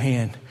raise your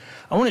hand,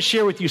 I want to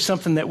share with you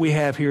something that we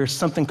have here,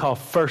 something called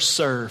First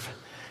Serve,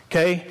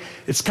 okay?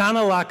 It's kind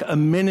of like a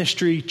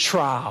ministry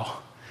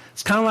trial.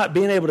 It's kind of like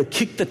being able to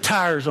kick the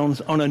tires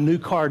on a new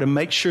car to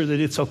make sure that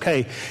it's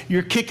okay.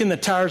 You're kicking the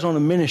tires on a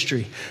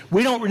ministry.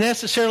 We don't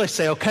necessarily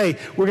say, okay,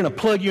 we're going to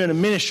plug you in a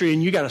ministry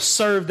and you got to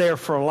serve there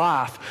for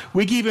life.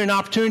 We give you an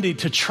opportunity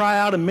to try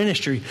out a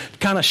ministry, to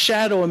kind of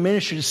shadow a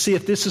ministry to see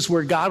if this is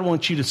where God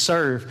wants you to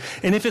serve.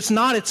 And if it's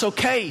not, it's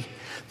okay.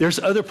 There's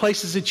other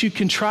places that you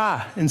can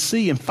try and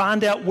see and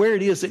find out where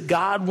it is that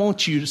God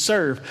wants you to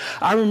serve.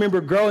 I remember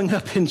growing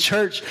up in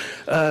church,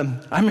 I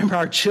remember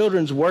our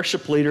children's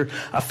worship leader.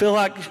 I feel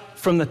like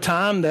from the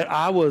time that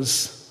I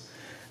was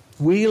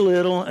wee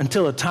little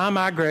until the time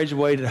I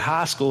graduated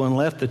high school and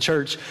left the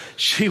church,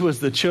 she was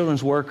the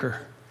children's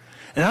worker.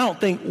 And I don't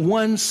think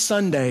one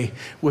Sunday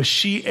was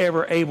she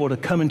ever able to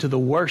come into the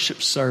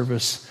worship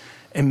service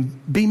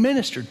and be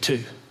ministered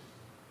to.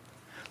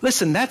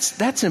 Listen,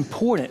 that's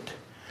important.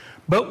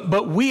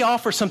 But we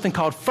offer something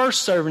called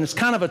First Serve, and it's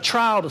kind of a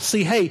trial to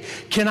see, hey,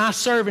 can I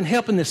serve and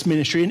help in this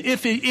ministry? And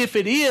if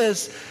it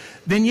is,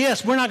 then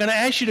yes, we're not going to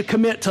ask you to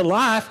commit to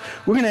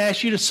life. We're going to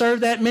ask you to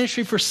serve that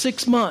ministry for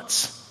 6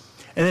 months.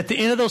 And at the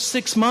end of those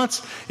 6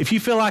 months, if you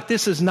feel like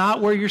this is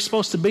not where you're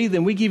supposed to be,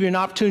 then we give you an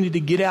opportunity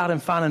to get out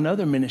and find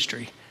another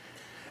ministry.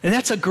 And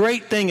that's a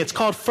great thing. It's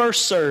called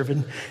First Serve,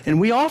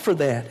 and we offer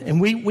that. And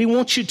we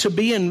want you to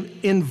be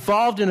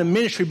involved in a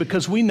ministry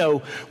because we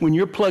know when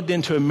you're plugged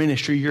into a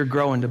ministry, you're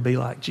growing to be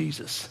like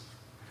Jesus.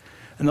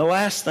 And the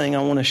last thing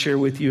I want to share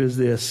with you is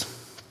this.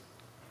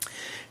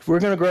 If we're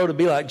going to grow to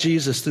be like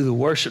Jesus through the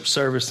worship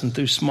service and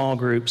through small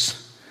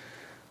groups,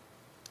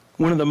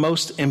 one of the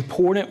most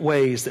important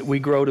ways that we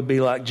grow to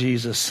be like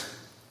Jesus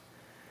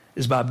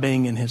is by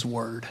being in His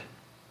Word.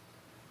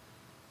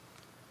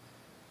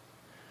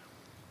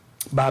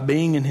 By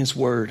being in His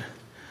Word.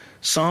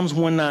 Psalms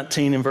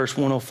 119 and verse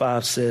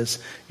 105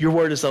 says, your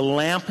Word is a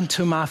lamp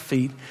unto my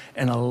feet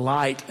and a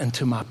light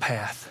unto my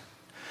path.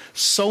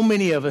 So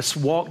many of us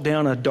walk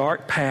down a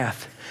dark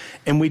path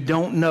and we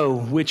don't know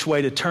which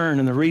way to turn.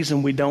 And the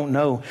reason we don't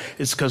know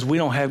is because we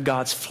don't have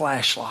God's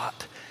flashlight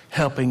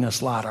helping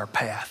us light our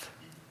path.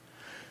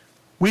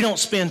 We don't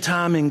spend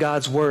time in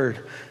God's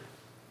Word.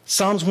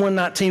 Psalms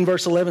 119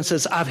 verse 11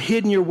 says, I've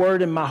hidden your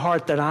word in my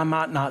heart that I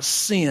might not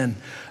sin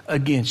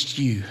against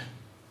you.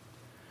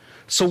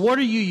 So what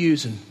are you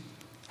using?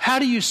 How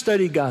do you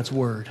study God's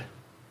Word?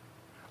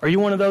 Are you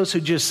one of those who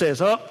just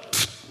says,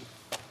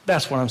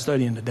 that's what I'm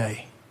studying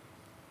today?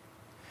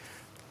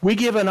 We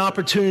give an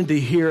opportunity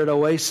here at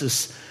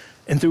Oasis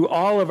and through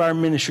all of our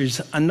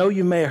ministries. I know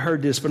you may have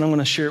heard this, but I'm going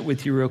to share it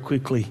with you real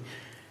quickly.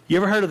 You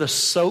ever heard of the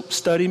SOAP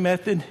study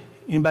method?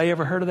 Anybody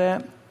ever heard of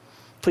that?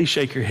 Please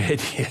shake your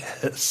head,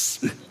 yes.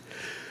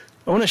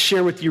 I want to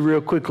share with you real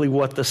quickly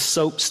what the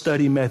SOAP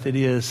study method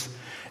is.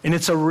 And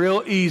it's a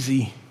real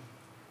easy,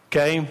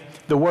 okay?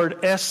 The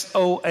word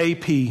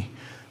S-O-A-P,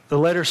 the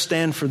letters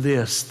stand for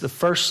this. The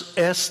first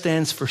S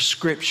stands for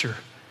Scripture.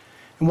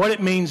 And what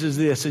it means is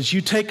this, is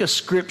you take a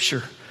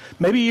Scripture.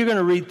 Maybe you're going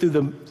to read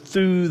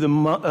through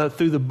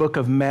the book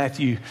of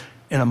Matthew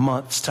in a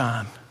month's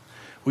time.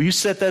 Well, you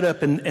set that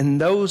up and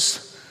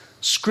those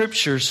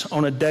Scriptures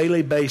on a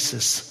daily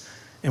basis.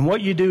 And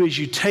what you do is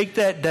you take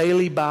that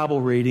daily Bible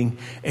reading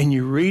and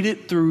you read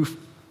it through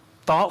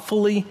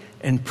thoughtfully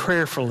and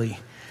prayerfully.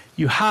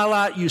 You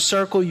highlight, you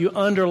circle, you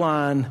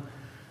underline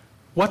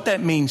what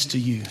that means to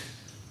you.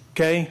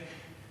 Okay?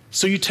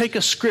 So you take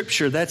a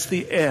Scripture, that's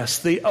the S.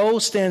 The O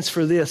stands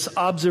for this,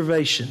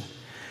 observation.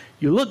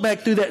 You look back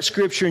through that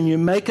Scripture and you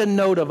make a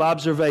note of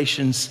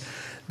observations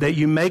that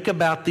you make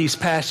about these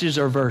passages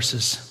or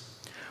verses.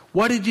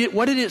 What did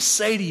it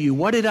say to you?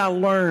 What did I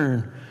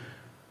learn?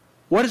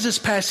 What is this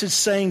passage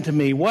saying to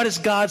me? What is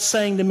God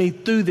saying to me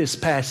through this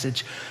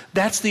passage?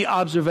 That's the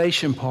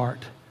observation part.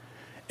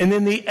 And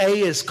then the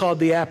A is called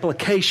the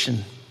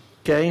application.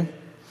 Okay?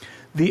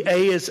 The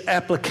A is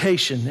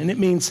application. And it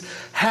means,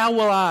 how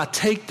will I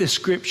take the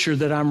Scripture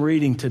that I'm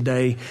reading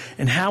today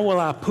and how will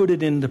I put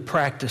it into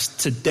practice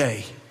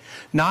today?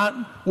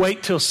 Not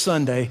wait till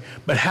Sunday,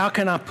 but how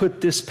can I put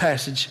this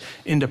passage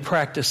into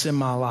practice in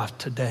my life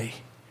today?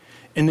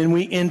 And then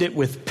we end it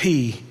with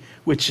P,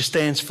 which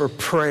stands for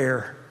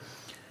prayer.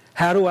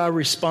 How do I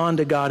respond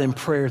to God in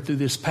prayer through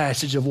this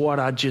passage of what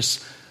I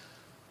just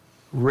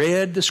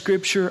read the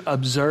Scripture,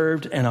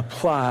 observed, and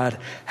applied?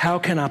 How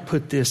can I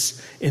put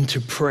this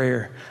into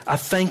prayer? I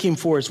thank Him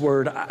for His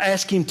Word. I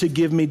ask Him to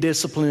give me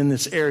discipline in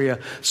this area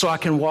so I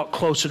can walk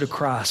closer to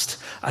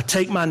Christ. I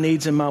take my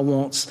needs and my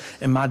wants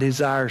and my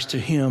desires to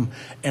Him,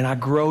 and I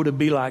grow to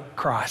be like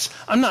Christ.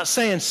 I'm not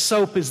saying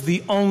SOAP is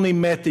the only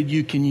method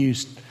you can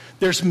use.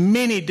 There's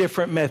many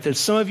different methods.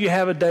 Some of you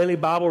have a daily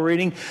Bible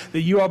reading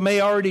that you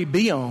may already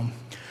be on.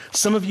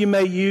 Some of you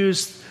may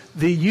use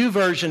the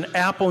YouVersion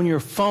app on your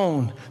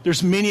phone.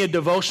 There's many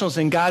devotionals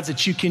and guides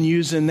that you can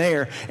use in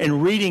there,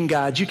 and reading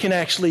guides. You can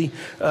actually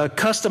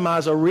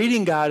customize a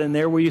reading guide in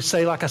there where you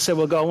say, like I said,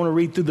 well, God, I want to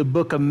read through the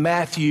book of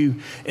Matthew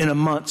in a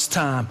month's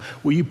time.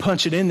 Well, you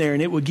punch it in there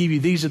and it will give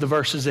you, these are the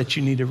verses that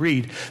you need to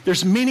read.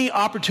 There's many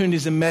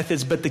opportunities and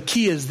methods, but the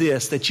key is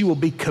this, that you will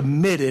be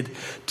committed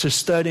to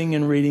studying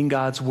and reading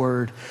God's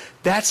Word.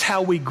 That's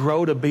how we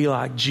grow to be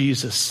like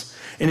Jesus.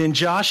 And in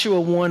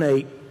Joshua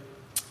 1:8,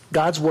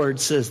 God's Word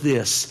says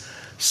this,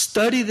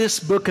 study this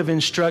book of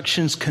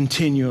instructions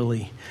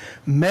continually.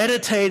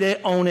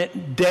 Meditate on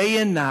it day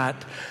and night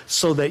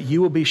so that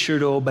you will be sure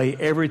to obey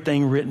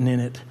everything written in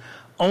it.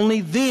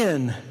 Only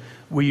then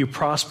will you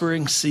prosper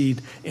and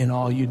succeed in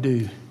all you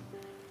do.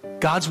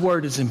 God's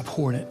Word is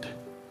important.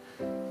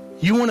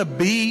 You want to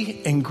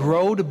be and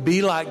grow to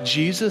be like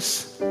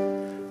Jesus?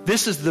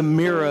 This is the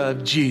mirror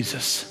of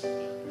Jesus.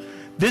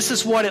 This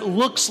is what it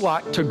looks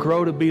like to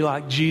grow to be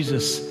like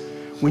Jesus.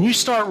 When you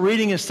start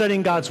reading and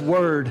studying God's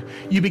Word,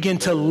 you begin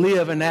to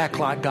live and act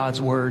like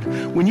God's Word.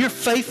 When you're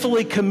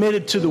faithfully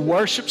committed to the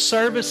worship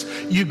service,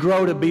 you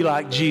grow to be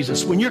like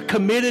Jesus. When you're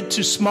committed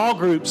to small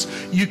groups,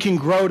 you can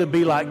grow to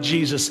be like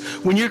Jesus.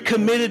 When you're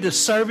committed to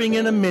serving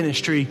in a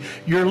ministry,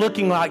 you're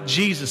looking like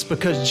Jesus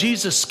because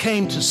Jesus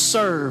came to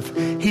serve.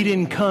 He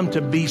didn't come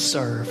to be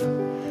served.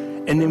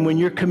 And then when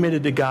you're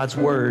committed to God's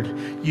Word,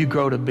 you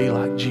grow to be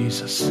like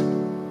Jesus.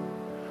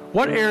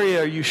 What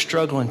area are you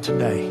struggling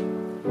today?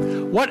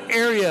 What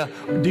area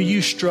do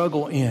you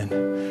struggle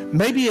in?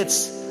 Maybe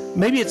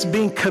it's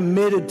being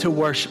committed to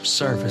worship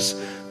service.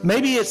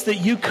 Maybe it's that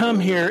you come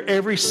here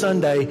every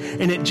Sunday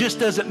and it just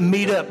doesn't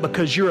meet up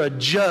because you're a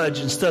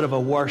judge instead of a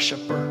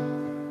worshiper.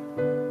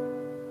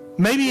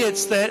 Maybe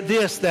it's that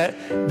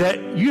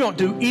you don't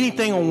do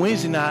anything on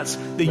Wednesday nights,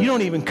 that you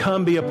don't even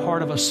come be a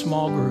part of a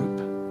small group.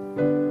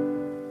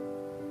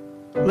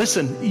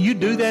 Listen, you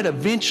do that,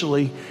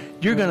 eventually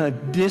you're going to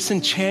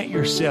disenchant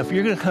yourself.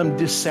 You're going to become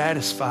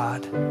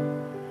dissatisfied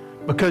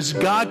because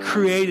God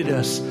created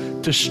us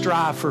to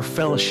strive for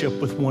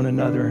fellowship with one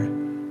another.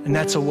 And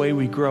that's a way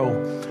we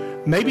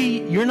grow.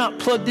 Maybe you're not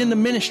plugged into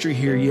ministry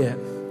here yet.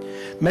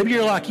 Maybe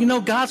you're like,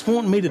 God's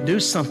wanting me to do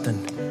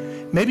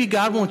something. Maybe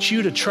God wants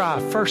you to try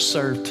First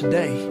Serve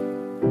today.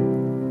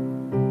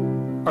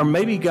 Or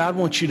maybe God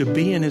wants you to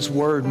be in His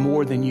Word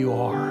more than you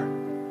are.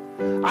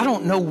 I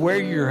don't know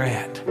where you're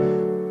at.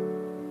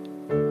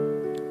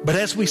 But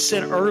as we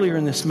said earlier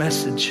in this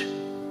message,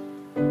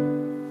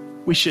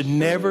 we should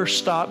never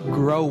stop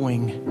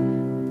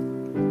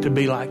growing to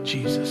be like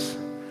Jesus.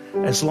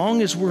 As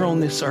long as we're on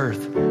this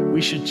earth,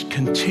 we should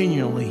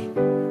continually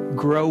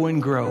grow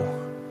and grow.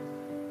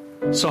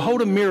 So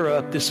hold a mirror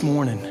up this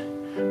morning.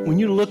 When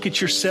you look at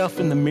yourself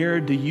in the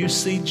mirror, do you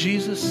see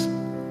Jesus?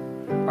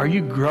 Are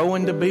you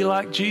growing to be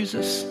like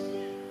Jesus?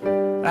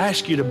 I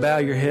ask you to bow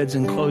your heads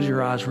and close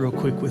your eyes real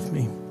quick with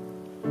me.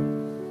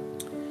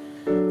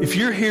 If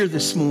you're here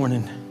this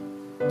morning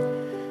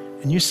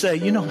and you say,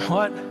 you know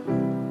what?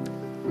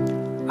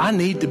 I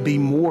need to be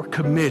more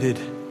committed.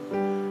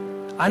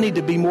 I need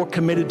to be more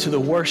committed to the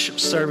worship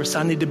service.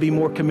 I need to be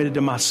more committed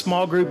to my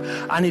small group.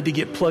 I need to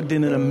get plugged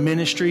into a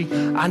ministry.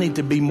 I need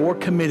to be more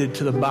committed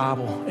to the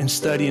Bible and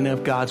studying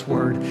of God's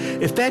Word.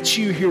 If that's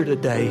you here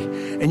today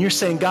and you're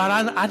saying,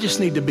 God, I just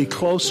need to be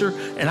closer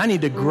and I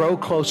need to grow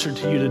closer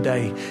to you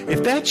today.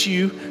 If that's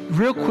you,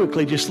 real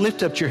quickly, just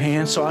lift up your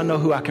hand so I know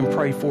who I can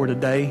pray for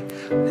today.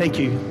 Thank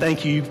you.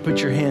 Thank you. You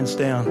put your hands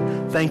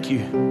down. Thank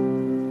you.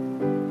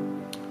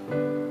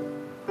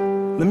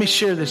 Let me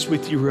share this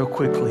with you real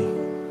quickly.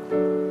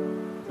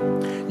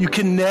 You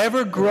can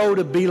never grow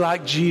to be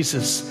like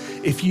Jesus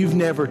if you've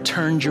never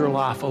turned your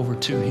life over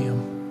to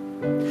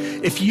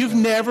Him. If you've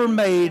never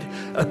made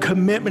a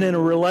commitment in a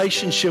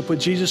relationship with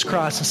Jesus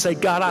Christ and say,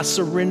 God, I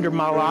surrender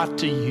my life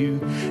to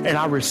you and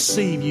I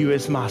receive you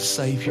as my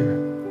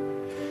Savior.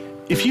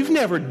 If you've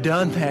never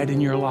done that in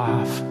your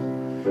life,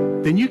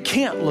 then you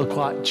can't look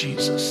like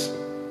Jesus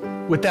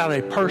without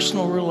a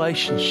personal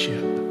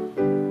relationship.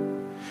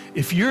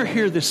 If you're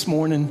here this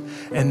morning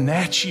and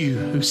that's you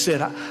who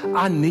said,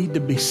 I need to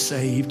be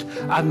saved.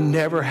 I've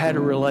never had a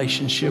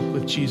relationship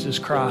with Jesus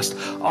Christ.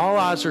 All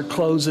eyes are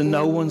closed and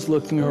no one's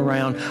looking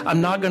around.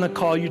 I'm not going to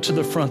call you to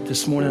the front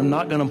this morning. I'm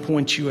not going to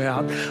point you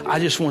out. I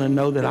just want to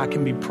know that I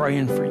can be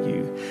praying for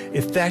you.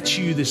 If that's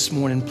you this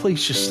morning,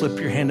 please just slip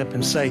your hand up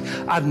and say,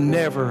 I've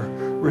never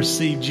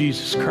received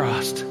Jesus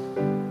Christ.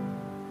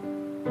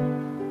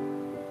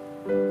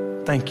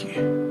 Thank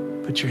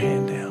you. Put your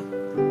hand down.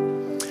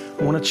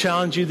 I want to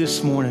challenge you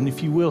this morning,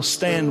 if you will,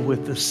 stand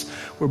with us.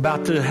 We're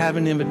about to have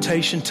an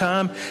invitation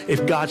time.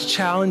 If God's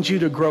challenged you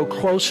to grow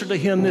closer to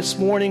Him this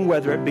morning,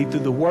 whether it be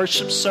through the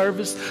worship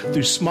service,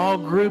 through small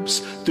groups,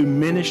 through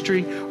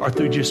ministry, or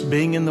through just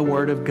being in the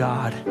Word of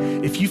God.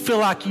 If you feel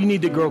like you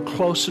need to grow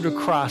closer to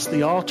Christ,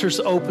 the altar's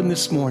open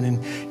this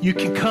morning. You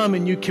can come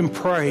and you can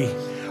pray,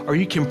 or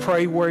you can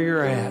pray where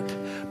you're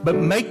at. But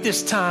make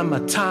this time a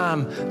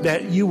time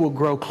that you will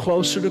grow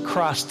closer to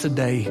Christ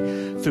today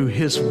through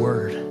His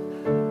Word.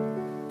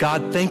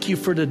 God, thank you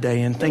for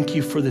today and thank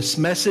you for this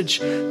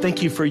message.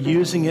 Thank you for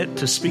using it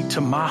to speak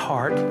to my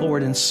heart,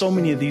 Lord. In so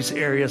many of these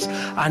areas,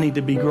 I need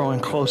to be growing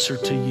closer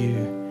to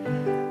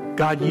you.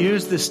 God,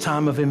 use this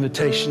time of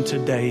invitation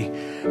today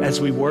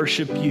as we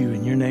worship you.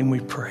 In your name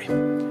we pray.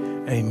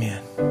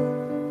 Amen.